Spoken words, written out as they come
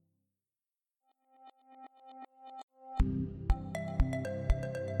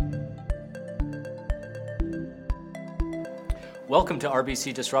Welcome to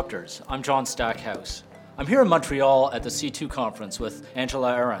RBC Disruptors. I'm John Stackhouse. I'm here in Montreal at the C2 conference with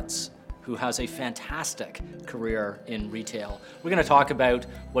Angela Ahrendts, who has a fantastic career in retail. We're going to talk about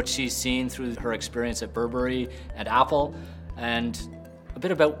what she's seen through her experience at Burberry and Apple, and a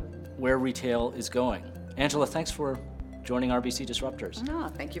bit about where retail is going. Angela, thanks for joining RBC Disruptors. No,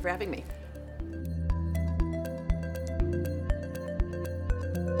 thank you for having me.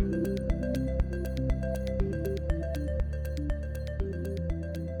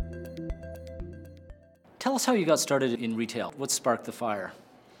 Tell us how you got started in retail. What sparked the fire?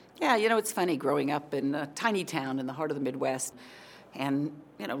 Yeah, it's funny growing up in a tiny town in the heart of the Midwest and,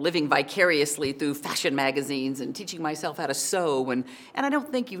 living vicariously through fashion magazines and teaching myself how to sew. And I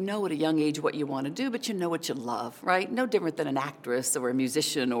don't think you know at a young age what you want to do, but you know what you love, right? No different than an actress or a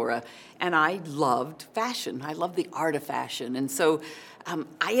musician and I loved fashion. I loved the art of fashion. And so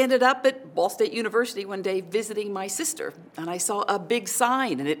I ended up at Ball State University one day visiting my sister, and I saw a big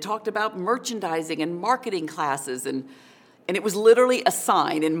sign, and it talked about merchandising and marketing classes, and it was literally a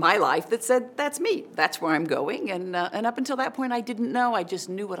sign in my life that said, that's me, that's where I'm going, and up until that point, I didn't know, I just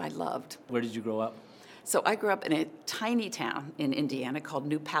knew what I loved. Where did you grow up? So I grew up in a tiny town in Indiana called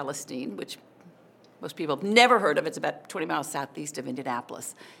New Palestine, which most people have never heard of. It's about 20 miles southeast of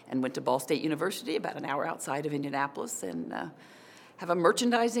Indianapolis, and went to Ball State University, about an hour outside of Indianapolis, and have a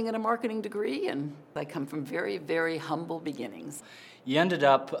merchandising and a marketing degree, and I come from very, very humble beginnings. You ended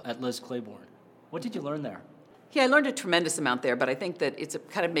up at Liz Claiborne. What did you learn there? Yeah, I learned a tremendous amount there, but I think that it's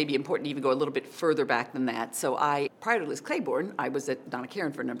kind of maybe important to even go a little bit further back than that. So prior to Liz Claiborne, I was at Donna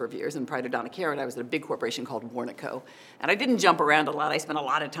Karan for a number of years, and prior to Donna Karan, I was at a big corporation called Warnaco. And I didn't jump around a lot. I spent a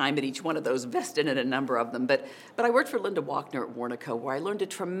lot of time at each one of those, vested in a number of them. But I worked for Linda Wachner at Warnaco, where I learned a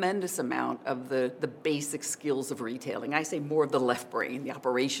tremendous amount of the basic skills of retailing. I say more of the left brain, the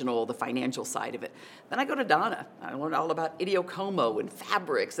operational, the financial side of it. Then I go to Donna. I learned all about idiocomo and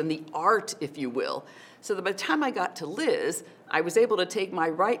fabrics and the art, if you will. So that by the time I got to Liz, I was able to take my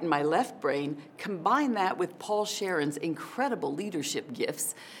right and my left brain, combine that with Paul Sharon's incredible leadership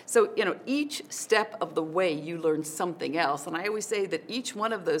gifts. So, each step of the way you learn something else. And I always say that each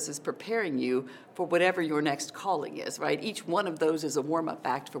one of those is preparing you for whatever your next calling is, right? Each one of those is a warm-up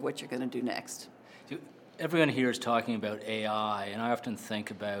act for what you're going to do next. Everyone here is talking about AI, and I often think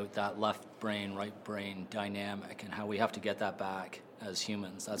about that left brain, right brain dynamic and how we have to get that back as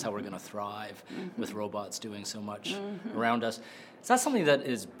humans. That's how we're going to thrive with robots doing so much around us. Is that something that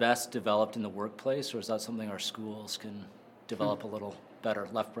is best developed in the workplace, or is that something our schools can develop a little better,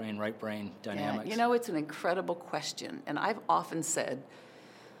 left brain, right brain dynamics? Yeah, it's an incredible question. And I've often said,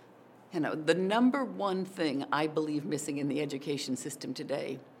 the number one thing I believe missing in the education system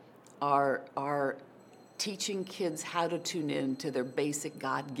today are teaching kids how to tune in to their basic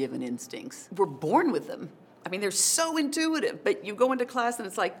God-given instincts. We're born with them. I mean, they're so intuitive, but you go into class and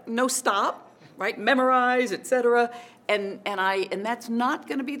it's like, no, stop, right? Memorize, et cetera. And that's not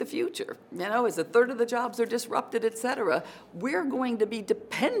going to be the future. As a third of the jobs are disrupted, et cetera, we're going to be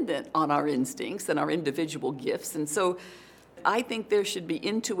dependent on our instincts and our individual gifts. And so I think there should be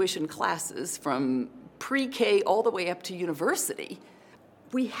intuition classes from pre-K all the way up to university.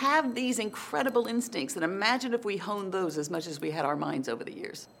 We have these incredible instincts, and imagine if we honed those as much as we had our minds over the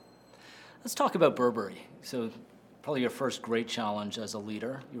years. Let's talk about Burberry. So probably your first great challenge as a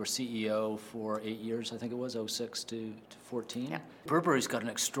leader. You were CEO for 8 years, I think it was, 06 to 14. Yeah. Burberry's got an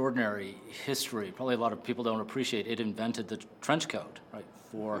extraordinary history. Probably a lot of people don't appreciate it. Invented the trench coat, right,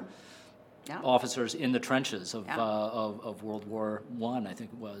 for officers in the trenches of World War I, I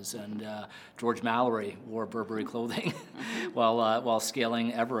think it was. And George Mallory wore Burberry clothing while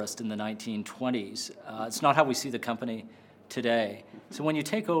scaling Everest in the 1920s. It's not how we see the company today. So when you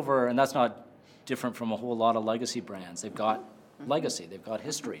take over, and that's not different from a whole lot of legacy brands, they've got legacy, they've got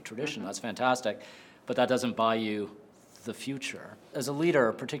history, tradition, that's fantastic, but that doesn't buy you the future. As a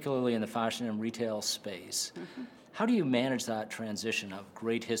leader, particularly in the fashion and retail space, how do you manage that transition of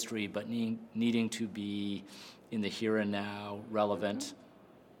great history but needing to be in the here and now, relevant,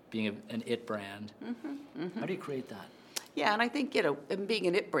 being an it brand? How do you create that? Yeah, and I think, being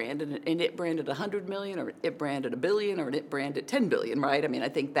an it brand, and an it brand at 100 million, or an it brand at $1 billion, or an it brand at 10 billion, right? I mean, I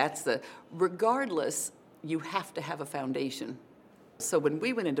think that's regardless, you have to have a foundation. So when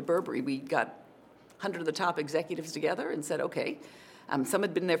we went into Burberry, we got 100 of the top executives together and said, okay, some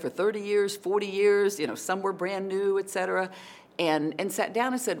had been there for 30 years, 40 years, some were brand new, et cetera, and sat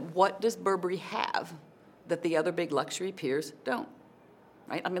down and said, what does Burberry have that the other big luxury peers don't?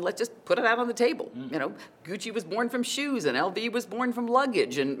 Right? I mean, let's just put it out on the table. Gucci was born from shoes, and LV was born from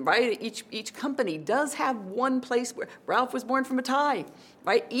luggage, and right, each company does have one place where Ralph was born from a tie,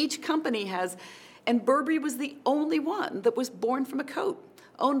 right? Each company has, And Burberry was the only one that was born from a coat,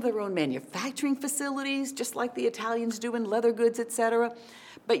 owned their own manufacturing facilities, just like the Italians do in leather goods, etc.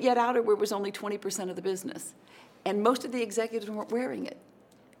 But yet outerwear was only 20% of the business. And most of the executives weren't wearing it,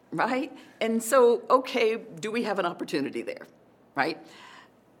 right? And so, okay, do we have an opportunity there, right?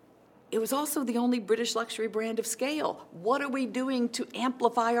 It was also the only British luxury brand of scale. What are we doing to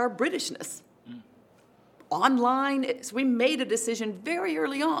amplify our Britishness? Online, so we made a decision very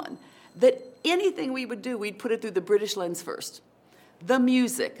early on that anything we would do, we'd put it through the British lens first. The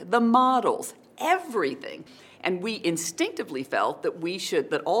music, the models, everything. And we instinctively felt that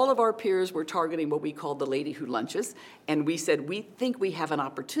that all of our peers were targeting what we called the lady who lunches, and we said, we think we have an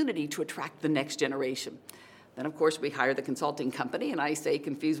opportunity to attract the next generation. Then, of course, we hired the consulting company, and I say,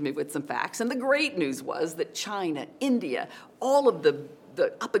 confused me with some facts. And the great news was that China, India, all of the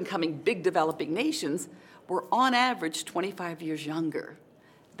up-and-coming big developing nations were on average 25 years younger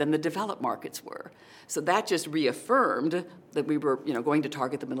than the developed markets were. So that just reaffirmed that we were, going to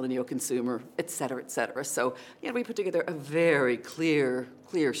target the millennial consumer, et cetera, et cetera. So, we put together a very clear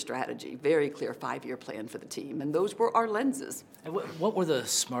strategy, very clear 5-year plan for the team, and those were our lenses. And what were the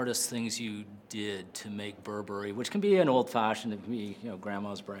smartest things you did to make Burberry, which can be an old-fashioned, it can be,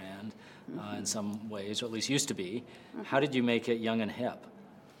 grandma's brand in some ways, or at least used to be. How did you make it young and hip?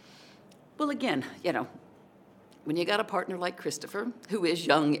 Well, again, when you got a partner like Christopher, who is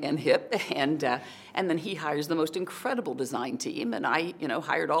young and hip, and then he hires the most incredible design team, and I,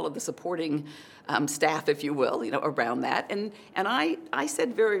 hired all of the supporting staff, if you will, around that. And I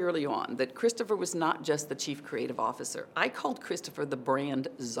said very early on that Christopher was not just the chief creative officer. I called Christopher the brand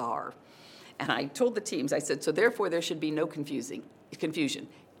czar. And I told the teams, I said, so therefore there should be no confusion.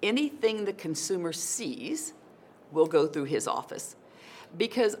 Anything the consumer sees will go through his office.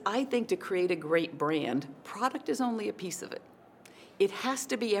 Because I think to create a great brand, product is only a piece of it. It has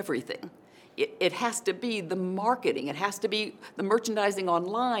to be everything. It has to be the marketing. It has to be the merchandising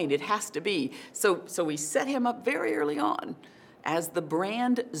online. It has to be. So we set him up very early on as the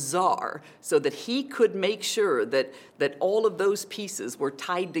brand czar so that he could make sure that all of those pieces were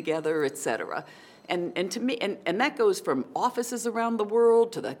tied together, et cetera. And to me, and that goes from offices around the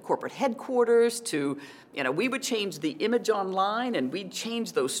world to the corporate headquarters to, we would change the image online and we'd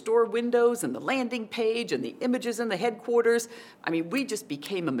change those store windows and the landing page and the images in the headquarters. I mean, we just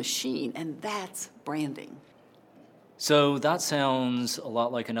became a machine, and that's branding. So that sounds a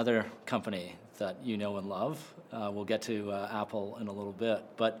lot like another company that you know and love. We'll get to Apple in a little bit.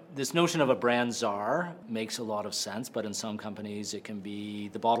 But this notion of a brand czar makes a lot of sense, but in some companies it can be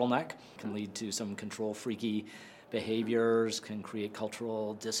the bottleneck, can lead to some control-freaky behaviors, can create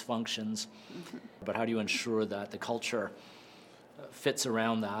cultural dysfunctions. Mm-hmm. But how do you ensure that the culture fits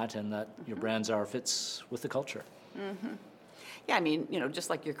around that and that your brand czar fits with the culture? Mm-hmm. Yeah, I mean, just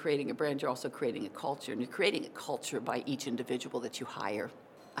like you're creating a brand, you're also creating a culture, and you're creating a culture by each individual that you hire.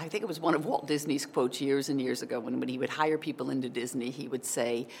 I think it was one of Walt Disney's quotes years and years ago when he would hire people into Disney, he would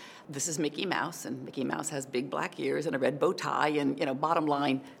say, this is Mickey Mouse, and Mickey Mouse has big black ears and a red bow tie, and, bottom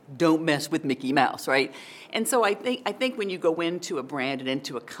line, don't mess with Mickey Mouse, right? And so I think when you go into a brand and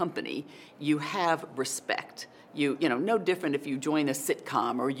into a company, you have respect. No different if you join a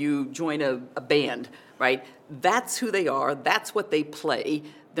sitcom or you join a band, right? That's who they are. That's what they play.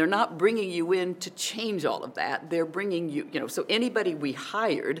 They're not bringing you in to change all of that. They're bringing you, so anybody we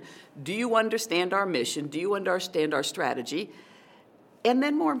hired, do you understand our mission? Do you understand our strategy? And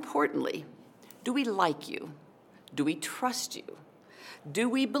then more importantly, do we like you? Do we trust you? Do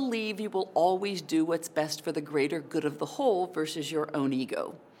we believe you will always do what's best for the greater good of the whole versus your own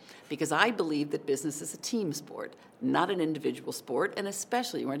ego? Because I believe that business is a team sport, not an individual sport, and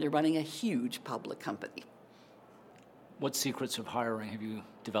especially when you're running a huge public company. What secrets of hiring have you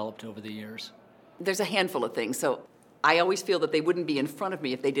developed over the years? There's a handful of things. So I always feel that they wouldn't be in front of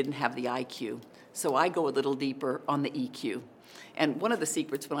me if they didn't have the IQ. So I go a little deeper on the EQ. And one of the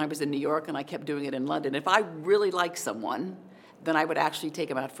secrets when I was in New York, and I kept doing it in London, if I really liked someone, then I would actually take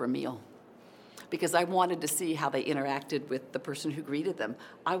them out for a meal. Because I wanted to see how they interacted with the person who greeted them.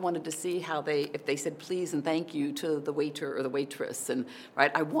 I wanted to see how if they said please and thank you to the waiter or the waitress, and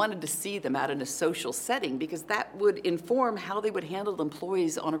right, I wanted to see them out in a social setting because that would inform how they would handle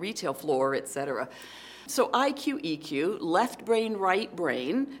employees on a retail floor, et cetera. So IQ, EQ, left brain, right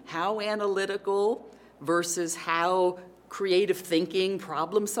brain, how analytical versus how creative thinking,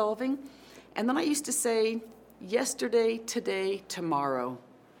 problem solving. And then I used to say, yesterday, today, tomorrow.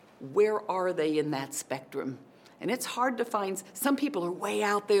 Where are they in that spectrum? And it's hard to find. Some people are way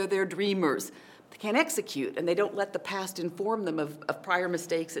out there, they're dreamers. can't execute, and they don't let the past inform them of prior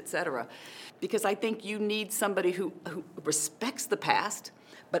mistakes, et cetera. Because I think you need somebody who respects the past,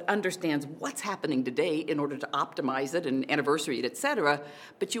 but understands what's happening today in order to optimize it and anniversary it, et cetera.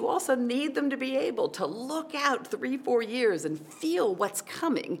 But you also need them to be able to look out 3-4 years and feel what's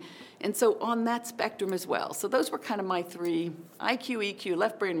coming. And so on that spectrum as well. So those were kind of my 3, IQ, EQ,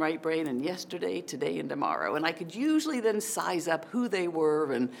 left brain, right brain, and yesterday, today, and tomorrow. And I could usually then size up who they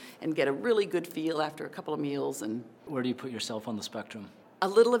were and get a really good feel after a couple of meals. And where do you put yourself on the spectrum? A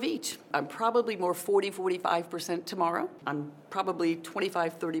little of each. I'm probably more 45% tomorrow. I'm probably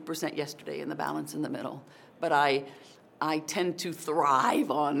 25-30% yesterday, and the balance in the middle. But I tend to thrive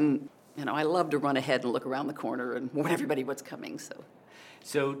on, I love to run ahead and look around the corner and warn everybody what's coming.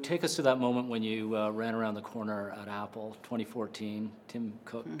 So take us to that moment when you ran around the corner at Apple, 2014. Tim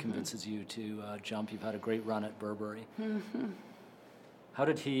Cook convinces you to jump. You've had a great run at Burberry. How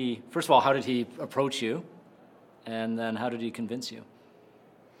did he approach you? And then how did he convince you?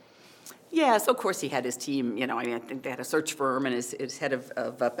 Yeah, so of course he had his team, I think they had a search firm and his head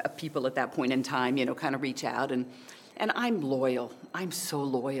of people at that point in time, kind of reach out. And I'm loyal. I'm so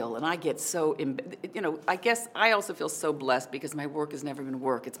loyal. And I get so, I guess I also feel so blessed because my work is never going to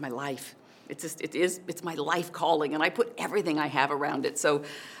work. It's my life. It's my life calling, and I put everything I have around it. So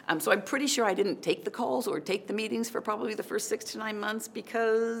I'm pretty sure I didn't take the calls or take the meetings for probably the first 6 to 9 months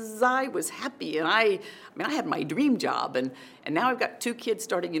because I was happy, and I had my dream job, and now I've got 2 kids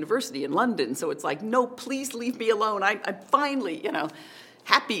starting university in London, so it's like, no, please leave me alone. I'm finally,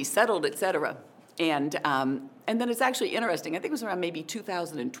 happy, settled, et cetera. And then it's actually interesting. I think it was around maybe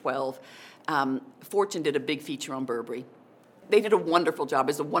 2012. Fortune did a big feature on Burberry. They did a wonderful job.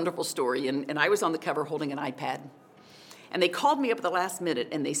 It's a wonderful story. And I was on the cover holding an iPad. And they called me up at the last minute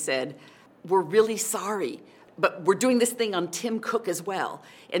and they said, we're really sorry, but we're doing this thing on Tim Cook as well.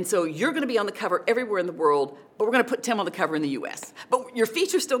 And so you're going to be on the cover everywhere in the world, but we're going to put Tim on the cover in the U.S. But your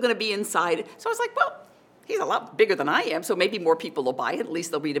feature's still going to be inside. So I was like, well, he's a lot bigger than I am, so maybe more people will buy it. At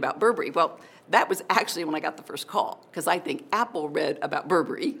least they'll read about Burberry. Well, that was actually when I got the first call, because I think Apple read about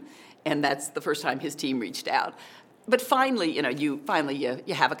Burberry, and that's the first time his team reached out. But finally, you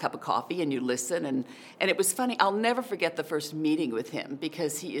have a cup of coffee and you listen, and it was funny. I'll never forget the first meeting with him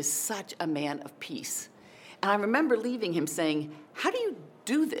because he is such a man of peace. And I remember leaving him saying, "How do you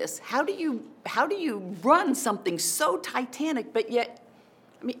do this? How do you run something so titanic, but yet?"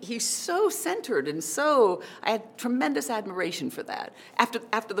 He's so centered, and so I had tremendous admiration for that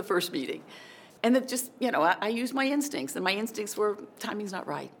after the first meeting. And it just, I used my instincts, and my instincts were timing's not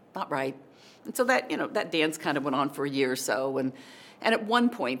right. And so that, that dance kind of went on for a year or so. And at one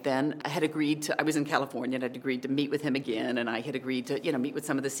point then, I was in California, and I'd agreed to meet with him again, and I had agreed to, meet with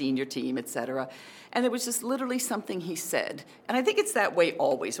some of the senior team, et cetera. And there was just literally something he said. And I think it's that way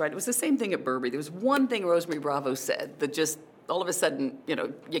always, right? It was the same thing at Burberry. There was one thing Rosemary Bravo said that just, all of a sudden,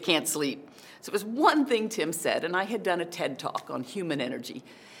 you can't sleep. So it was one thing Tim said, and I had done a TED Talk on human energy.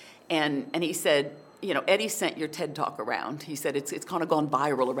 And he said, Eddie sent your TED Talk around. He said, it's kind of gone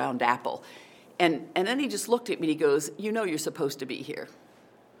viral around Apple. And then he just looked at me and he goes, you're supposed to be here.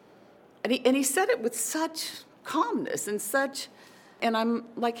 And he said it with such calmness and I'm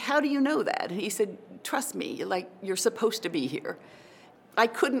like, how do you know that? And he said, trust me, you're supposed to be here. I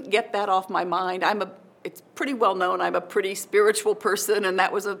couldn't get that off my mind. It's pretty well known I'm a pretty spiritual person, and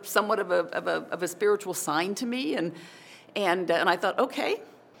that was somewhat of a spiritual sign to me. And I thought, okay.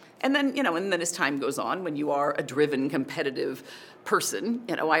 And then, and then as time goes on, when you are a driven, competitive person,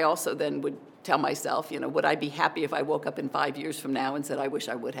 I also then would tell myself, would I be happy if I woke up in 5 years from now and said, I wish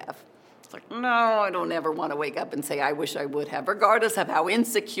I would have? It's like, no, I don't ever want to wake up and say, I wish I would have, regardless of how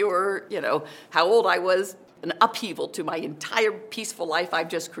insecure, how old I was, an upheaval to my entire peaceful life I've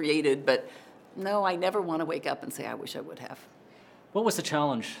just created. But no, I never want to wake up and say, I wish I would have. What was the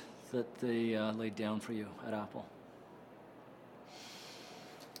challenge that they laid down for you at Apple?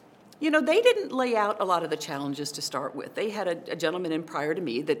 They didn't lay out a lot of the challenges to start with. They had a gentleman in prior to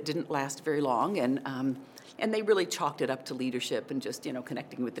me that didn't last very long, and they really chalked it up to leadership and just,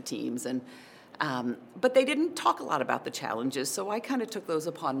 connecting with the teams. But they didn't talk a lot about the challenges, so I kind of took those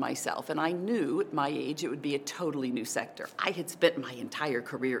upon myself. And I knew at my age it would be a totally new sector. I had spent my entire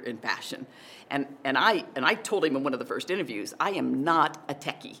career in fashion. And I told him in one of the first interviews, I am not a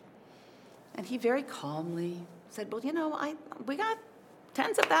techie. And he very calmly said, well, we got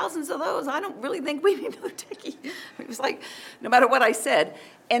tens of thousands of those. I don't really think we need another techie. It was like, no matter what I said.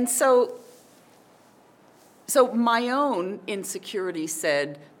 And so my own insecurity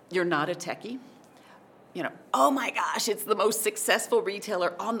said, you're not a techie. Oh my gosh, it's the most successful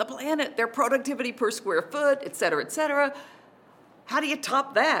retailer on the planet. Their productivity per square foot, et cetera, et cetera. How do you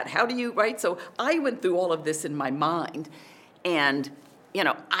top that? How do you, right? So I went through all of this in my mind, and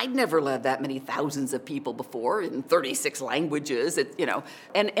I'd never led that many thousands of people before in 36 languages, and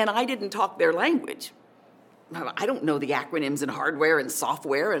I didn't talk their language. I don't know the acronyms in hardware and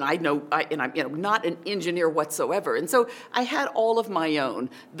software, and I'm not an engineer whatsoever. And so I had all of my own,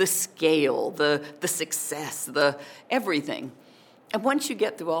 the scale, the success, the everything. And once you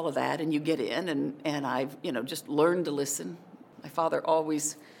get through all of that and you get in, and I've just learned to listen. My father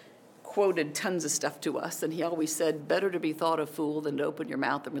always quoted tons of stuff to us, and he always said, better to be thought a fool than to open your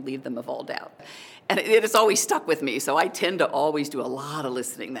mouth and relieve them of all doubt. And it has always stuck with me, so I tend to always do a lot of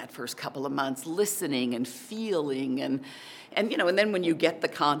listening that first couple of months, listening and feeling, and then when you get the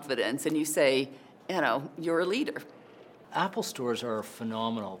confidence and you say, you're a leader. Apple stores are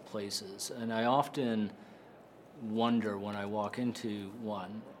phenomenal places, and I often wonder when I walk into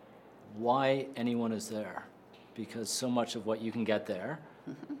one, why anyone is there, because so much of what you can get there,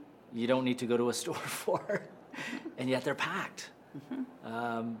 you don't need to go to a store for, and yet they're packed.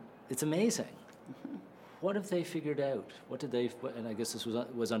 It's amazing. What have they figured out? And I guess this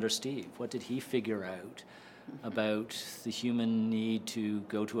was under Steve. What did he figure out about the human need to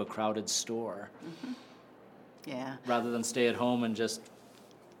go to a crowded store? Yeah. Rather than stay at home and just,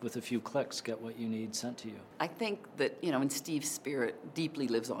 with a few clicks, get what you need sent to you. I think that, and Steve's spirit deeply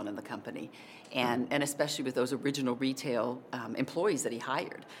lives on in the company, and especially with those original retail employees that he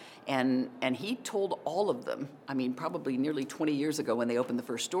hired. And he told all of them, probably nearly 20 years ago when they opened the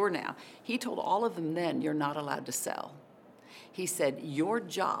first store now, he told all of them then, you're not allowed to sell. He said, your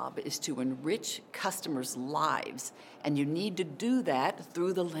job is to enrich customers' lives, and you need to do that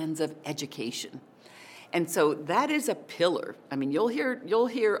through the lens of education. And so that is a pillar. You'll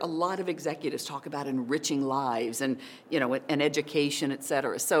hear a lot of executives talk about enriching lives and and education, et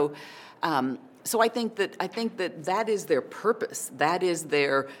cetera. So I think that is their purpose. That is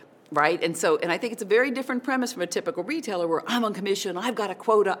their right. And I think it's a very different premise from a typical retailer where I'm on commission, I've got a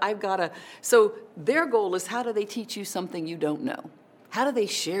quota, So their goal is, how do they teach you something you don't know? How do they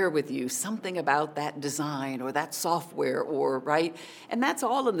share with you something about that design or that software right? And that's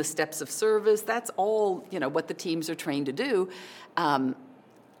all in the steps of service. That's all, what the teams are trained to do.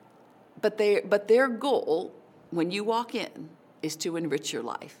 But their goal when you walk in is to enrich your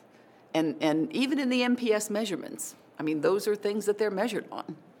life. And even in the NPS measurements, those are things that they're measured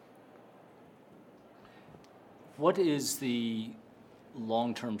on. What is the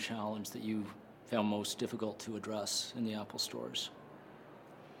long-term challenge that you found most difficult to address in the Apple stores?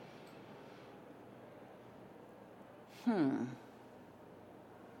 I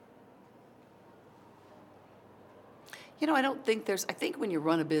don't think I think when you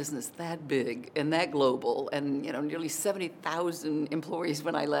run a business that big and that global and, nearly 70,000 employees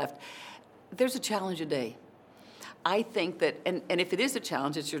when I left, there's a challenge a day. I think that, and if it is a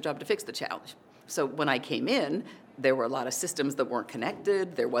challenge, it's your job to fix the challenge. So when I came in, there were a lot of systems that weren't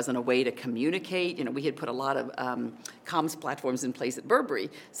connected. There wasn't a way to communicate. We had put a lot of comms platforms in place at Burberry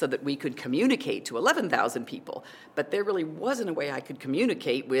so that we could communicate to 11,000 people. But there really wasn't a way I could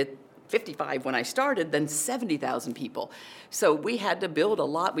communicate with 55 when I started, then 70,000 people. So we had to build a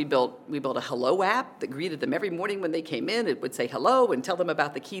lot. We built a hello app that greeted them every morning when they came in. It would say hello and tell them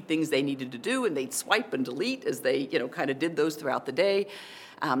about the key things they needed to do, and they'd swipe and delete as they, kind of did those throughout the day.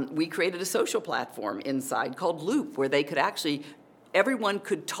 We created a social platform inside called Loop, where they could everyone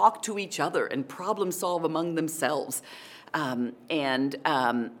could talk to each other and problem solve among themselves, and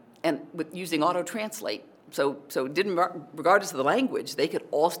with using auto translate. So it didn't, regardless of the language, they could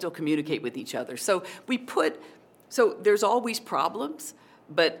all still communicate with each other. So there's always problems,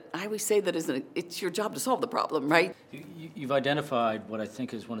 but I always say that it's your job to solve the problem, right? You've identified what I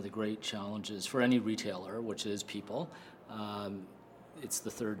think is one of the great challenges for any retailer, which is people. It's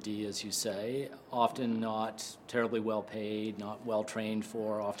the third D, as you say, often not terribly well paid, not well trained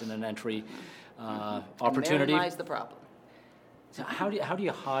for, often an entry opportunity. Minimize the problem. So how do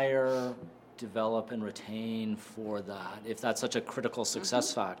you hire, develop, and retain for that, if that's such a critical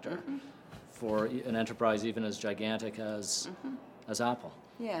success factor for an enterprise even as gigantic as Apple?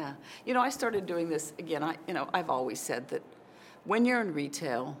 Yeah. I started doing this, again, I've always said that when you're in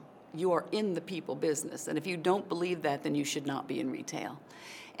retail, you are in the people business. And if you don't believe that, then you should not be in retail.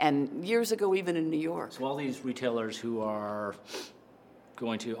 And years ago, even in New York. So all these retailers who are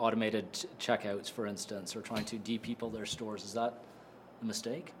going to automated checkouts, for instance, or trying to de-people their stores, is that a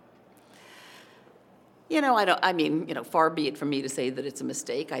mistake? Far be it from me to say that it's a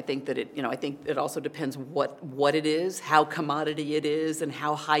mistake. I think that I think it also depends what it is, how commodity it is, and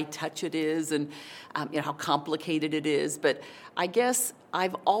how high touch it is, and how complicated it is. But I guess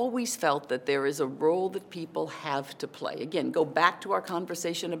I've always felt that there is a role that people have to play. Again, go back to our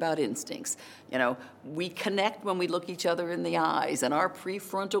conversation about instincts. We connect when we look each other in the eyes, and our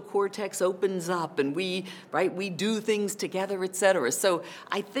prefrontal cortex opens up, and we do things together, et cetera. So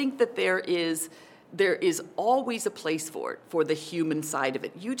I think that there is always a place for it, for the human side of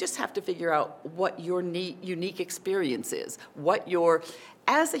it. You just have to figure out what your unique experience is,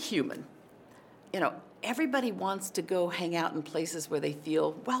 as a human, everybody wants to go hang out in places where they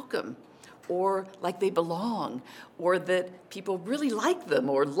feel welcome or like they belong or that people really like them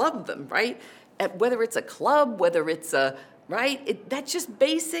or love them, right? Whether it's a club, whether it's that's just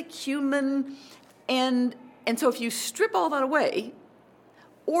basic human. And so if you strip all that away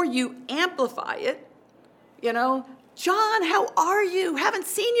or you amplify it, John, how are you? Haven't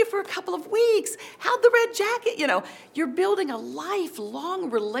seen you for a couple of weeks. How'd the red jacket? You're building a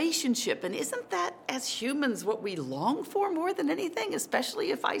lifelong relationship. And isn't that, as humans, what we long for more than anything,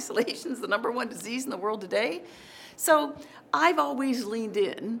 especially if isolation is the number one disease in the world today? So I've always leaned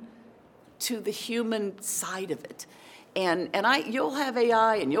in to the human side of it. And you'll have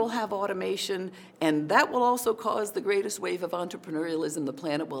AI and you'll have automation, and that will also cause the greatest wave of entrepreneurialism the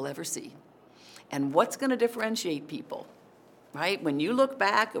planet will ever see. And what's going to differentiate people, right? When you look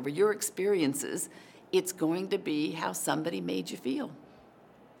back over your experiences, it's going to be how somebody made you feel.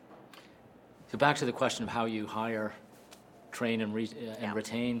 So back to the question of how you hire, train, and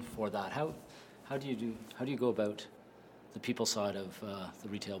retain for that. How do you go about the people side of the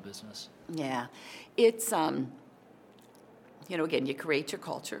retail business? Yeah, it's again, you create your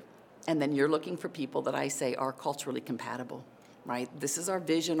culture, and then you're looking for people that I say are culturally compatible. Right? This is our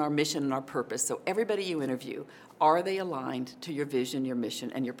vision, our mission, and our purpose. So everybody you interview, are they aligned to your vision, your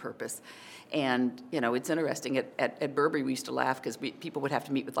mission, and your purpose? And, it's interesting. At Burberry, we used to laugh because people would have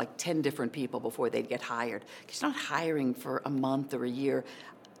to meet with 10 different people before they'd get hired. Because you're not hiring for a month or a year.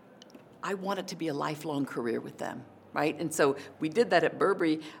 I want it to be a lifelong career with them, right? And so we did that at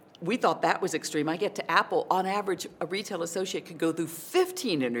Burberry. We thought that was extreme. I get to Apple, on average, a retail associate could go through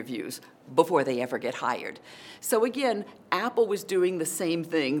 15 interviews before they ever get hired. So again, Apple was doing the same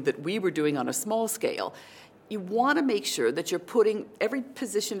thing that we were doing on a small scale. You want to make sure that you're every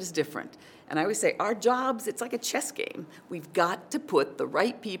position is different. And I always say, our jobs, it's like a chess game. We've got to put the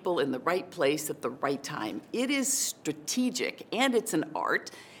right people in the right place at the right time. It is strategic, and it's an art,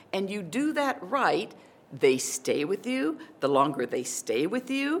 and you do that right, they stay with you. The longer they stay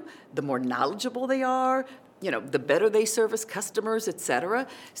with you, the more knowledgeable they are, the better they service customers, et cetera.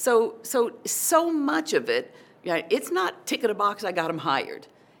 So much of it, it's not ticking a box, I got them hired.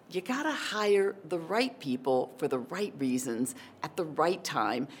 You got to hire the right people for the right reasons at the right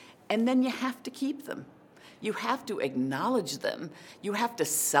time, and then you have to keep them. You have to acknowledge them. You have to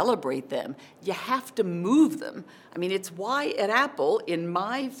celebrate them. You have to move them. I mean, it's why at Apple, in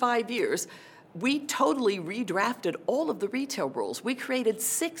my 5 years, we totally redrafted all of the retail roles. We created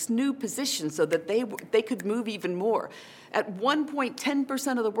 6 new positions so that they could move even more. At one point,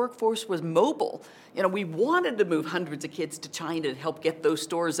 10% of the workforce was mobile. We wanted to move hundreds of kids to China to help get those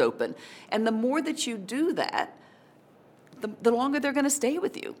stores open. And the more that you do that, the longer they're going to stay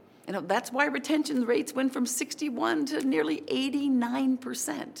with you. That's why retention rates went from 61 to nearly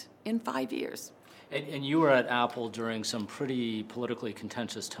 89% in 5 years. And you were at Apple during some pretty politically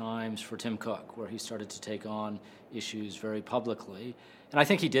contentious times for Tim Cook, where he started to take on issues very publicly. And I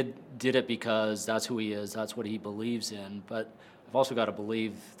think he did it because that's who he is, that's what he believes in. But I've also got to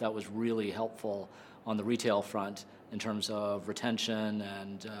believe that was really helpful on the retail front in terms of retention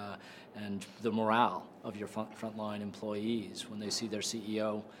and the morale of your frontline employees when they see their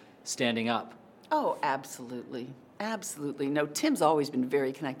CEO standing up. Oh, absolutely. Absolutely. No, Tim's always been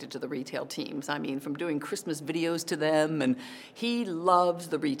very connected to the retail teams. I mean, from doing Christmas videos to them, and he loves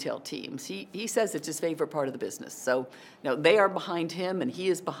the retail teams. He says it's his favorite part of the business. So, they are behind him, and he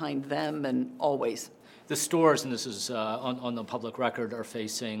is behind them, and always. The stores, and this is on the public record, are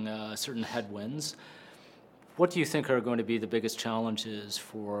facing certain headwinds. What do you think are going to be the biggest challenges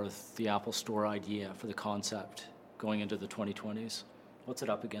for the Apple Store idea, for the concept, going into the 2020s? What's it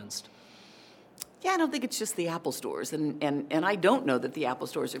up against? Yeah, I don't think it's just the Apple stores. And I don't know that the Apple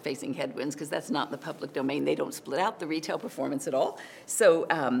stores are facing headwinds because that's not in the public domain. They don't split out the retail performance at all. So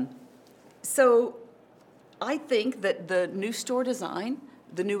I think that the new store design,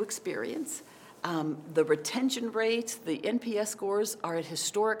 the new experience, the retention rates, the NPS scores are at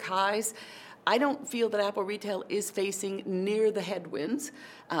historic highs. I don't feel that Apple Retail is facing near the headwinds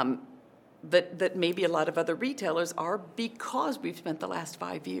that maybe a lot of other retailers are because we've spent the last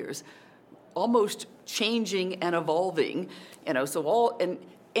 5 years almost changing and evolving, and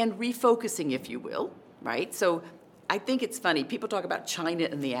refocusing, if you will, right? So I think it's funny. People talk about China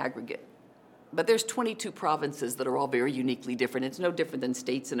in the aggregate. But there's 22 provinces that are all very uniquely different. It's no different than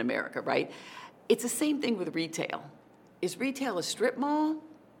states in America, right? It's the same thing with retail. Is retail a strip mall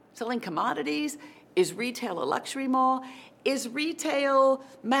selling commodities? Is retail a luxury mall? Is retail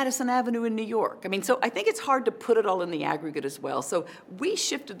Madison Avenue in New York? I mean, so I think it's hard to put it all in the aggregate as well. So we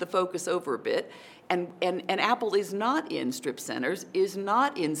shifted the focus over a bit, and Apple is not in strip centers, is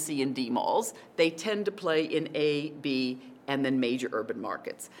not in C&D malls. They tend to play in A, B, and then major urban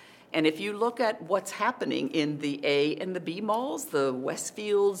markets. And if you look at what's happening in the A and the B malls, the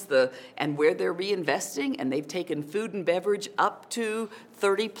Westfields, and where they're reinvesting, and they've taken food and beverage up to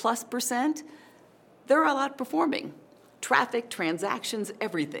 30+%, they're all outperforming. Traffic, transactions,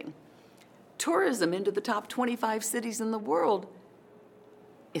 everything. Tourism into the top 25 cities in the world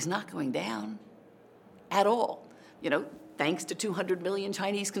is not going down at all. Thanks to 200 million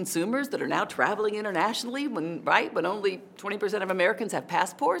Chinese consumers that are now traveling internationally when only 20% of Americans have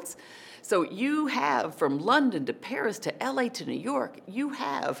passports. So you have, from London to Paris to LA to New York,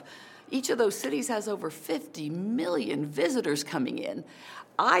 each of those cities has over 50 million visitors coming in.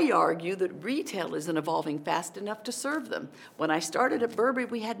 I argue that retail isn't evolving fast enough to serve them. When I started at Burberry,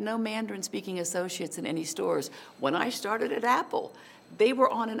 we had no Mandarin-speaking associates in any stores. When I started at Apple, they were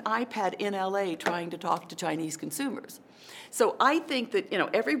on an iPad in LA trying to talk to Chinese consumers. So I think that,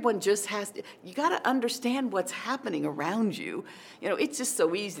 everyone just you got to understand what's happening around you. It's just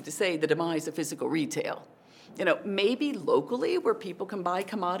so easy to say the demise of physical retail. Maybe locally where people can buy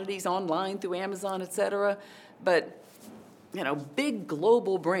commodities online through Amazon, et cetera, but, big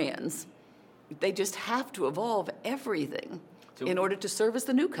global brands, they just have to evolve everything in order to service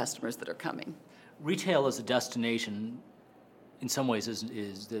the new customers that are coming. Retail as a destination, in some ways,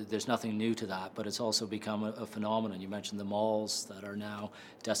 there's nothing new to that, but it's also become a phenomenon. You mentioned the malls that are now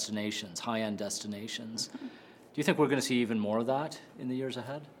destinations, high-end destinations. Mm-hmm. Do you think we're going to see even more of that in the years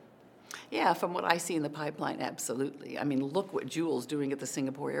ahead? Yeah, from what I see in the pipeline, absolutely. I mean, look what Jewel's doing at the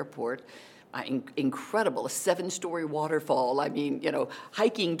Singapore airport. Incredible, a 7-story waterfall. I mean,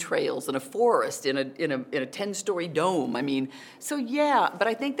 hiking trails in a forest in a 10-story dome. I mean, so yeah, but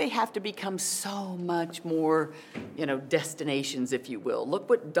I think they have to become so much more, destinations, if you will. Look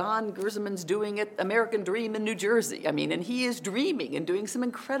what Don Gersman's doing at American Dream in New Jersey. I mean, and he is dreaming and doing some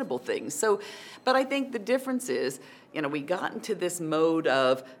incredible things. So, but I think the difference is, we got into this mode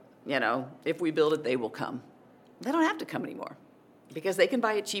of, if we build it, they will come. They don't have to come anymore, because they can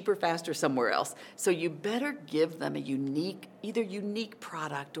buy it cheaper, faster somewhere else. So you better give them either unique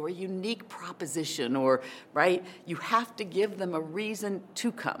product or a unique proposition, or, right? You have to give them a reason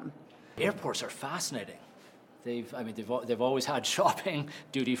to come. Airports are fascinating. They've always had shopping,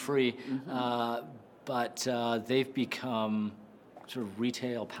 duty-free, mm-hmm. But they've become sort of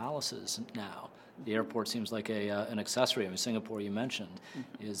retail palaces now. The airport seems like an accessory. I mean, Singapore, you mentioned,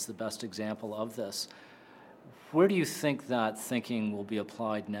 mm-hmm. is the best example of this. Where do you think that thinking will be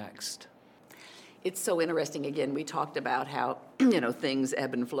applied next? It's so interesting. Again, we talked about how, things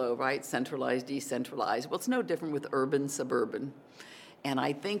ebb and flow, right? Centralized, decentralized. Well, it's no different with urban, suburban. And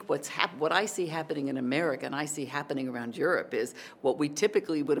I think what I see happening in America and I see happening around Europe is what we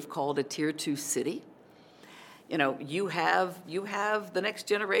typically would have called a tier 2 city. You have the next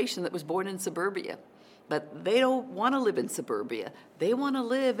generation that was born in suburbia. But they don't want to live in suburbia. They want to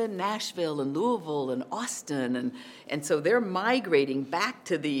live in Nashville and Louisville and Austin. And so they're migrating back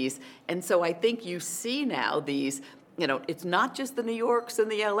to these. And so I think you see now these, it's not just the New Yorks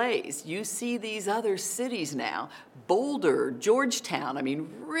and the LAs. You see these other cities now, Boulder, Georgetown,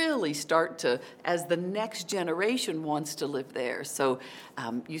 really start to, as the next generation wants to live there. So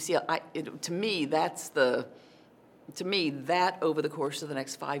you see, to me, that over the course of the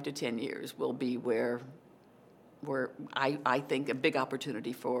next 5 to 10 years will be where I think a big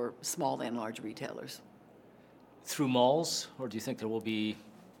opportunity for small and large retailers. Through malls, or do you think there will be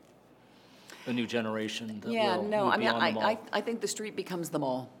a new generation that will move beyond the mall? I think the street becomes the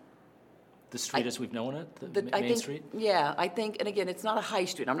mall. The street as we've known it, the main street? Yeah, I think, and again, it's not a high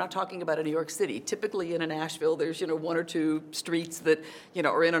street. I'm not talking about a New York City. Typically in a Nashville, there's, 1 or 2 streets that,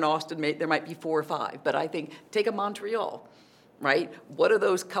 or in an Austin, there might be 4 or 5. But I think, take a Montreal, right? What are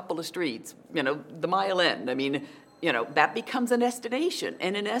those couple of streets? The Mile End. That becomes a destination.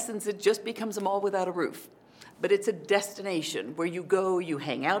 And in essence, it just becomes a mall without a roof. But it's a destination where you go, you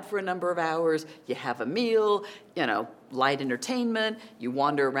hang out for a number of hours, you have a meal, light entertainment, you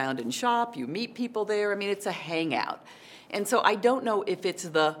wander around and shop, you meet people there. It's a hangout. And so I don't know if it's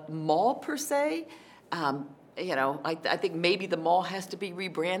the mall per se. I think maybe the mall has to be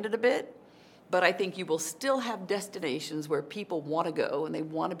rebranded a bit. But I think you will still have destinations where people want to go and they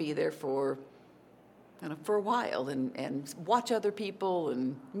want to be there for for a while and watch other people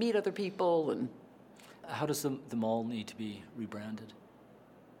and meet other people. And how does the mall need to be rebranded?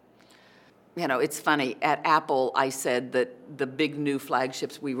 It's funny. At Apple, I said that the big new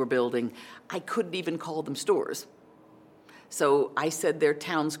flagships we were building, I couldn't even call them stores. So I said they're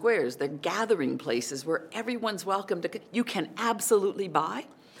town squares. They're gathering places where everyone's welcome to. You can absolutely buy.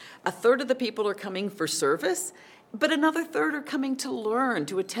 A third of the people are coming for service, but another third are coming to learn,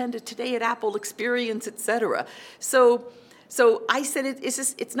 to attend a Today at Apple experience, etc. So I said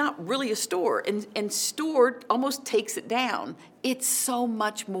it's not really a store, and store almost takes it down. It's so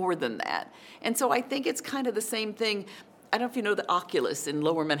much more than that. And so I think it's kind of the same thing. I don't know if you know the Oculus in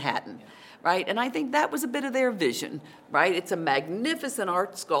Lower Manhattan. Yeah. Right? And I think that was a bit of their vision, right? It's a magnificent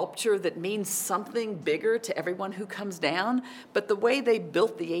art sculpture that means something bigger to everyone who comes down. But the way they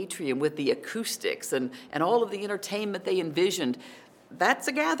built the atrium with the acoustics and all of the entertainment they envisioned, that's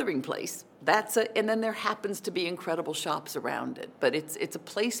a gathering place. And then there happens to be incredible shops around it. But it's a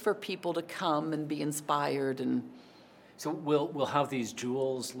place for people to come and be inspired. And so we'll have these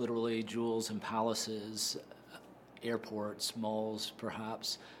jewels, literally jewels in palaces, airports, malls,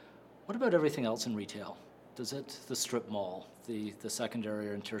 perhaps. What about everything else in retail? The strip mall, the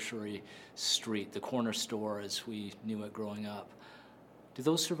secondary and tertiary street, the corner store as we knew it growing up, do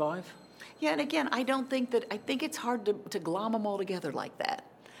those survive? Yeah, and again, I think it's hard to glom them all together like that.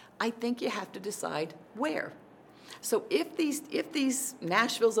 I think you have to decide where. So if these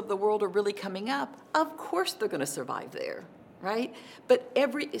Nashvilles of the world are really coming up, of course they're going to survive there. Right? But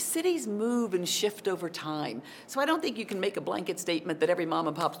cities move and shift over time. So I don't think you can make a blanket statement that every mom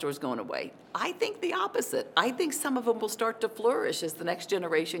and pop store is going away. I think the opposite. I think some of them will start to flourish as the next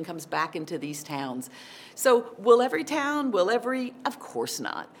generation comes back into these towns. So will every town, of course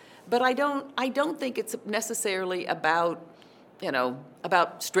not. But I don't think it's necessarily about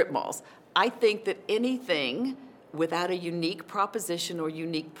strip malls. I think that anything without a unique proposition or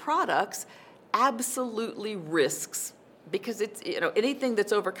unique products absolutely risks, because it's anything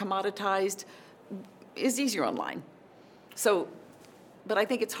that's over commoditized is easier online. So, but I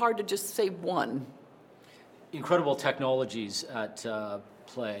think it's hard to just say one. Incredible technologies at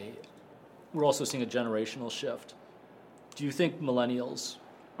play. We're also seeing a generational shift. Do you think millennials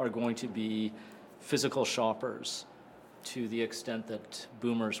are going to be physical shoppers to the extent that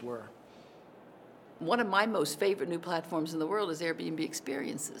boomers were? One of my most favorite new platforms in the world is Airbnb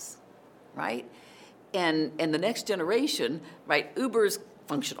Experiences, right? And the next generation, right, Uber's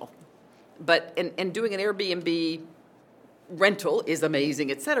functional. But and doing an Airbnb rental is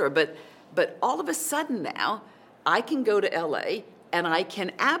amazing, et cetera. But all of a sudden now, I can go to LA and I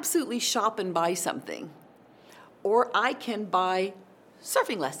can absolutely shop and buy something. Or I can buy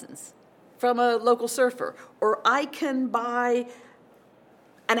surfing lessons from a local surfer. Or I can buy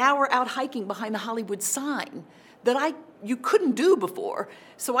an hour out hiking behind the Hollywood sign that you couldn't do before.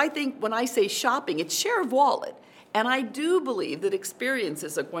 So I think when I say shopping, it's share of wallet. And I do believe that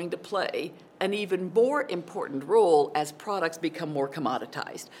experiences are going to play an even more important role as products become more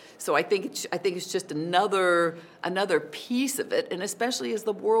commoditized. So I think it's just another piece of it, and especially as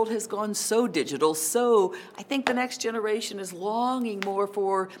the world has gone so digital, so I think the next generation is longing more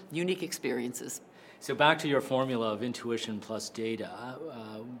for unique experiences. So back to your formula of intuition plus data,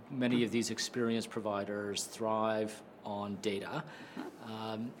 many of these experience providers thrive on data,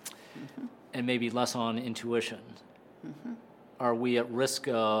 and maybe less on intuition. Are we at risk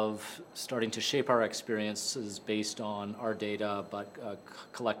of starting to shape our experiences based on our data, but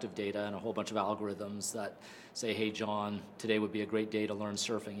collective data and a whole bunch of algorithms that say, hey, John, today would be a great day to learn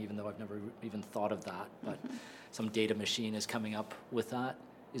surfing, even though I've never even thought of that, but some data machine is coming up with that?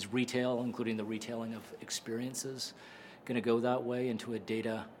 Is retail, including the retailing of experiences, going to go that way into a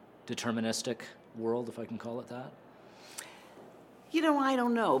data deterministic world, if I can call it that? I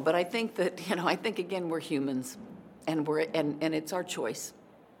don't know, but I think that, I think again we're humans, and it's our choice.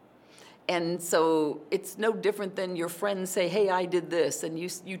 And so it's no different than your friends say, hey, I did this, and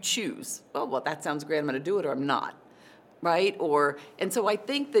you choose. Well, that sounds great, I'm going to do it, or I'm not. Right? And so I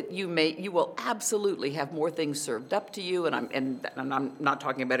think that you will absolutely have more things served up to you, and I'm not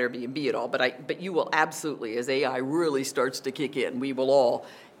talking about Airbnb at all, but you will absolutely, as AI really starts to kick in, we will all,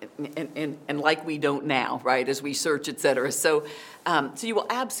 and like we don't now, right? As we search, et cetera. So you will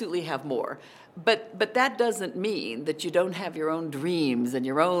absolutely have more. But that doesn't mean that you don't have your own dreams and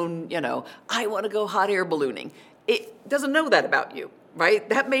your own, I want to go hot air ballooning. It doesn't know that about you. Right?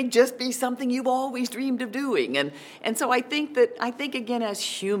 That may just be something you've always dreamed of doing. And so I think again, as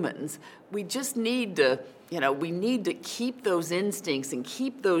humans, we just need to, we need to keep those instincts and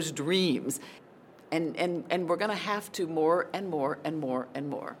keep those dreams. And we're going to have to more and more and more and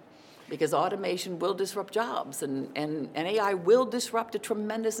more. because automation will disrupt jobs, and AI will disrupt a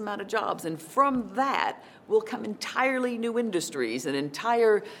tremendous amount of jobs. And from that will come entirely new industries and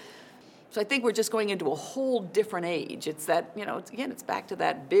so I think we're just going into a whole different age. It's that, it's back to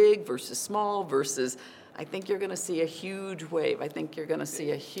that big versus small versus, I think you're going to see a huge wave. I think you're going to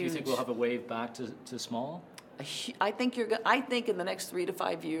see a huge... Do you think we'll have a wave back to small? I think in the next 3 to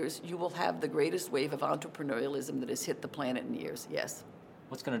 5 years, you will have the greatest wave of entrepreneurialism that has hit the planet in years, yes.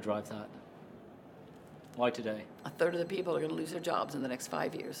 What's going to drive that? Why today? A third of the people are going to lose their jobs in the next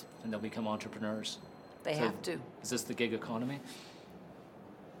 5 years. And they'll become entrepreneurs? They have to. Is this the gig economy?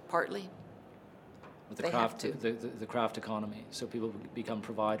 Partly. The craft economy, so people become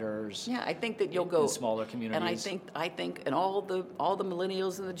providers. Yeah, I think that you'll go in smaller communities. And I think, and all the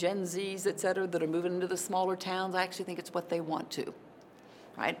millennials and the Gen Zs, et cetera, that are moving into the smaller towns, I actually think it's what they want to,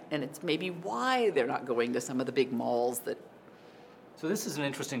 right? And it's maybe why they're not going to some of the big malls that. So this is an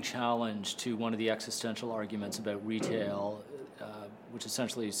interesting challenge to one of the existential arguments about retail, which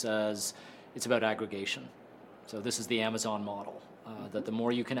essentially says it's about aggregation. So this is the Amazon model. That the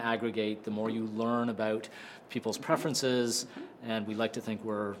more you can aggregate, the more you learn about people's preferences, and we like to think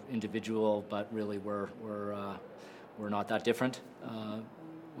we're individual, but really we're not that different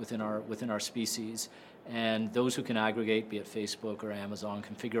within our species. And those who can aggregate, be it Facebook or Amazon,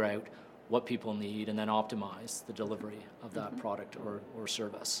 can figure out what people need and then optimize the delivery of that product or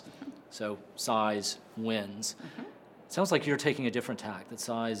service. So size wins. Sounds like you're taking a different tack, that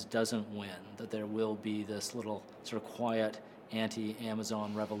size doesn't win, that there will be this little sort of quiet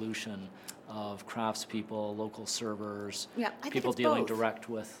anti-Amazon revolution of craftspeople, local servers, people dealing direct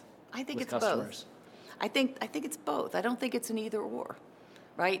with customers. I think it's both. I don't think it's an either or,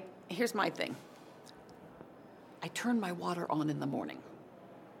 right? Here's my thing. I turn my water on in the morning.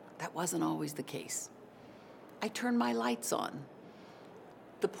 That wasn't always the case. I turn my lights on.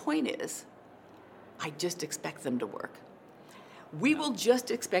 The point is, I just expect them to work. We will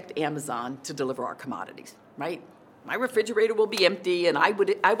just expect Amazon to deliver our commodities, right? My refrigerator will be empty, and I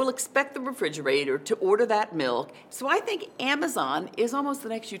will expect the refrigerator to order that milk. So I think Amazon is almost the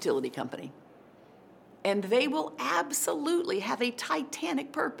next utility company. And they will absolutely have a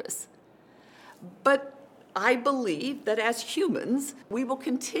titanic purpose. But I believe that as humans, we will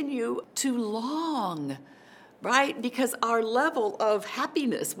continue to long, right? Because our level of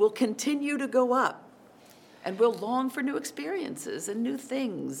happiness will continue to go up. And we'll long for new experiences and new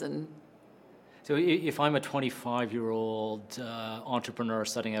things. And so if I'm a 25-year-old entrepreneur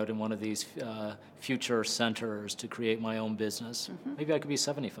setting out in one of these future centers to create my own business, maybe I could be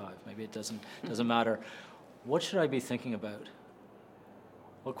 75, maybe it doesn't matter. What should I be thinking about?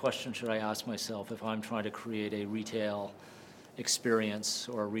 What question should I ask myself if I'm trying to create a retail experience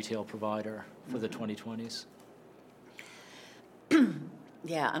or a retail provider for the 2020s?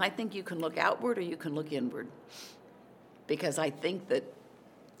 Yeah, and I think you can look outward or you can look inward. Because I think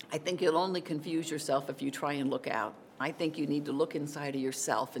you'll only confuse yourself if you try and look out. I think you need to look inside of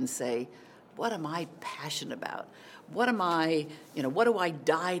yourself and say, what am I passionate about? What do I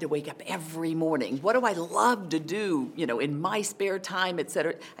die to wake up every morning? What do I love to do, in my spare time, et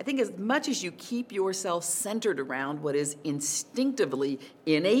cetera? I think as much as you keep yourself centered around what is instinctively,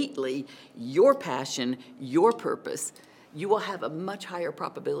 innately your passion, your purpose, you will have a much higher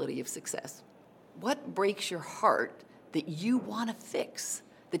probability of success. What breaks your heart that you want to fix,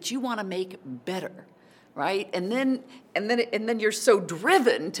 that you want to make better, right? And then you're so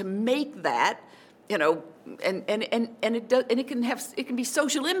driven to make that, and it can be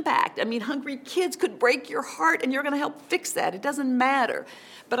social impact. I mean, hungry kids could break your heart, and you're going to help fix that. It doesn't matter.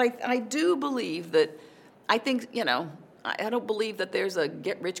 But I do believe that. I don't believe that there's a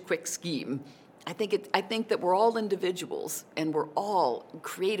get-rich-quick scheme. I think that we're all individuals, and we're all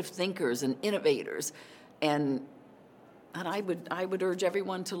creative thinkers and innovators, and I would urge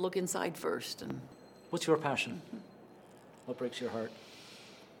everyone to look inside first. And what's your passion? What breaks your heart?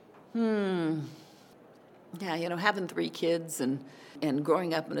 Yeah, having 3 kids and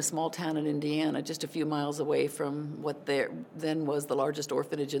growing up in a small town in Indiana, just a few miles away from what then was the largest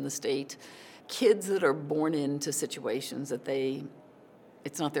orphanage in the state. Kids that are born into situations that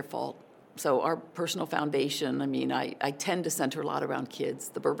it's not their fault. So our personal foundation, I tend to center a lot around kids.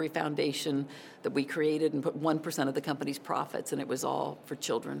 The Burberry Foundation that we created and put 1% of the company's profits, and it was all for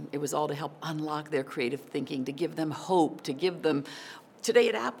children. It was all to help unlock their creative thinking, to give them hope, to give them, today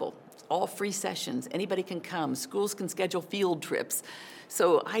at Apple, all free sessions. Anybody can come. Schools can schedule field trips.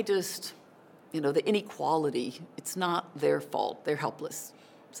 So the inequality, it's not their fault. They're helpless.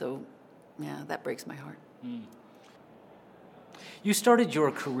 So, yeah, that breaks my heart. You started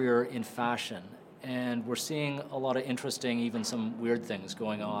your career in fashion, And we're seeing a lot of interesting, even some weird things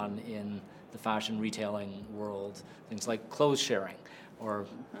going on in the fashion retailing world, things like clothes sharing, or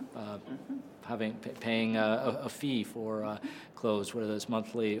paying a fee for clothes, whether it's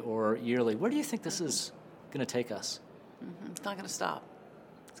monthly or yearly. Where do you think this is going to take us? It's not going to stop.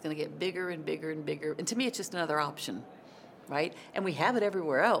 It's going to get bigger and bigger and bigger. And to me, it's just another option, right? And we have it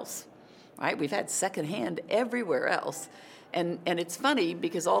everywhere else, right? We've had secondhand everywhere else. And it's funny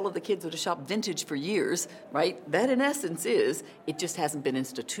because all of the kids that have shopped vintage for years, right, that in essence is, it just hasn't been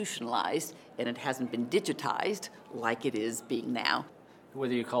institutionalized and it hasn't been digitized like it is being now.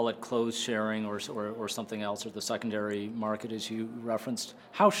 Whether you call it clothes sharing or something else, or the secondary market as you referenced,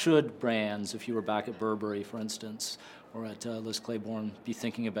 how should brands, if you were back at Burberry, for instance, or at Liz Claiborne, be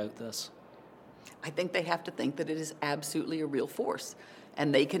thinking about this? I think they have to think that it is absolutely a real force.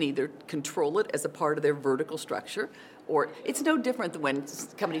 And they can either control it as a part of their vertical structure, or it's no different than when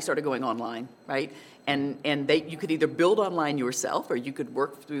companies started going online, right? And you could either build online yourself, or you could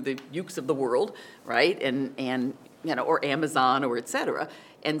work through the Ukes of the world, right? And or Amazon, or et cetera.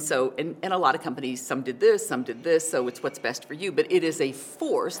 And so, and a lot of companies, some did this, so it's what's best for you. But it is a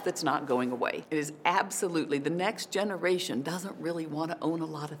force that's not going away. It is absolutely, the next generation doesn't really want to own a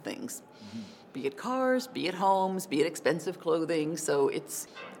lot of things. Be it cars, be it homes, be it expensive clothing. So it's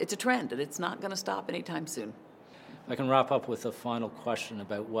a trend, and it's not going to stop anytime soon. I can wrap up with a final question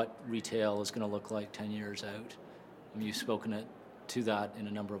about what retail is going to look like 10 years out. I mean, you've spoken to that in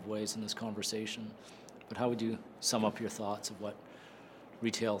a number of ways in this conversation, but how would you sum up your thoughts of what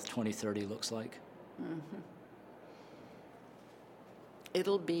retail 2030 looks like?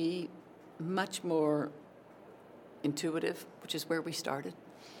 It'll be much more intuitive, which is where we started.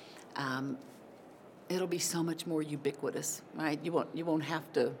 It'll be so much more ubiquitous, right? You won't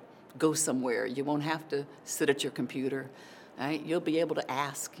have to go somewhere. You won't have to sit at your computer, right? You'll be able to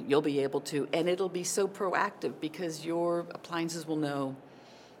ask. You'll be able to, and it'll be so proactive because your appliances will know,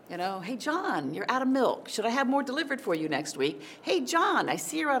 hey, John, you're out of milk. Should I have more delivered for you next week? Hey, John, I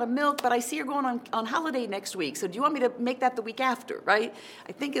see you're out of milk, but I see you're going on holiday next week. So do you want me to make that the week after, right?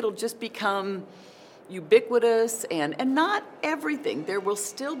 I think it'll just become ubiquitous and not everything. There will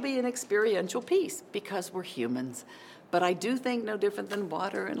still be an experiential piece because we're humans. But I do think, no different than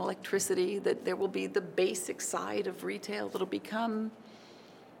water and electricity, that there will be the basic side of retail that'll become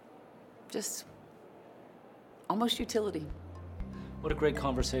just almost utility. What a great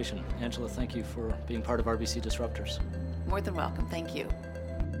conversation. Angela, thank you for being part of RBC Disruptors. More than welcome. Thank you.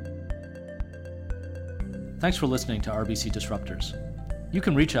 Thanks for listening to RBC Disruptors. You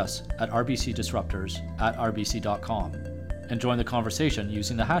can reach us at rbcdisruptors@rbc.com and join the conversation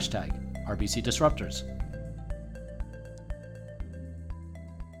using the hashtag RBC Disruptors.